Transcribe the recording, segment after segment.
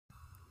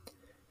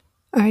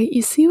All right,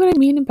 you see what I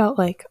mean about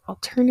like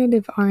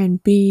alternative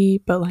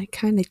R&B, but like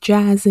kind of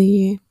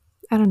jazzy.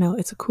 I don't know.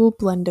 It's a cool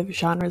blend of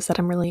genres that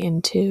I'm really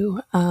into.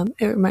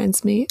 It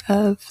reminds me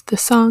of the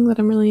song that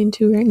I'm really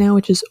into right now,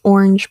 which is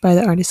Orange by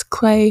the artist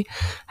Clay.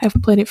 I've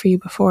played it for you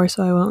before,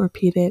 so I won't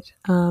repeat it.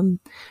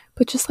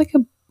 But just like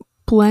a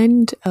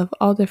blend of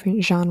all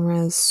different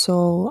genres,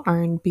 soul,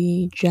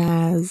 R&B,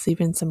 jazz,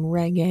 even some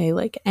reggae,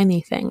 like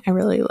anything. I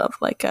really love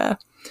like a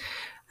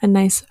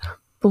nice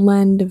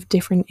blend of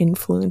different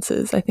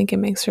influences. I think it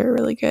makes for a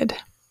really good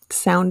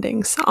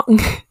sounding song.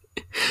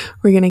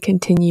 We're going to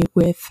continue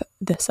with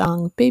the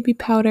song Baby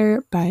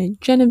Powder by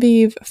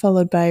Genevieve,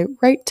 followed by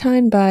Right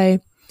Time by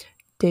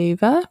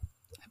Deva,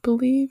 I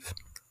believe.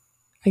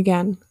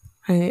 Again,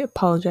 I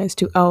apologize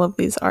to all of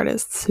these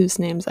artists whose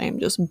names I am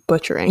just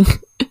butchering.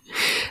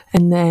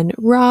 And then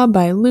Raw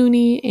by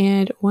Looney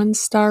and One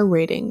Star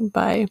Rating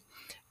by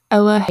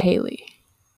Ella Haley.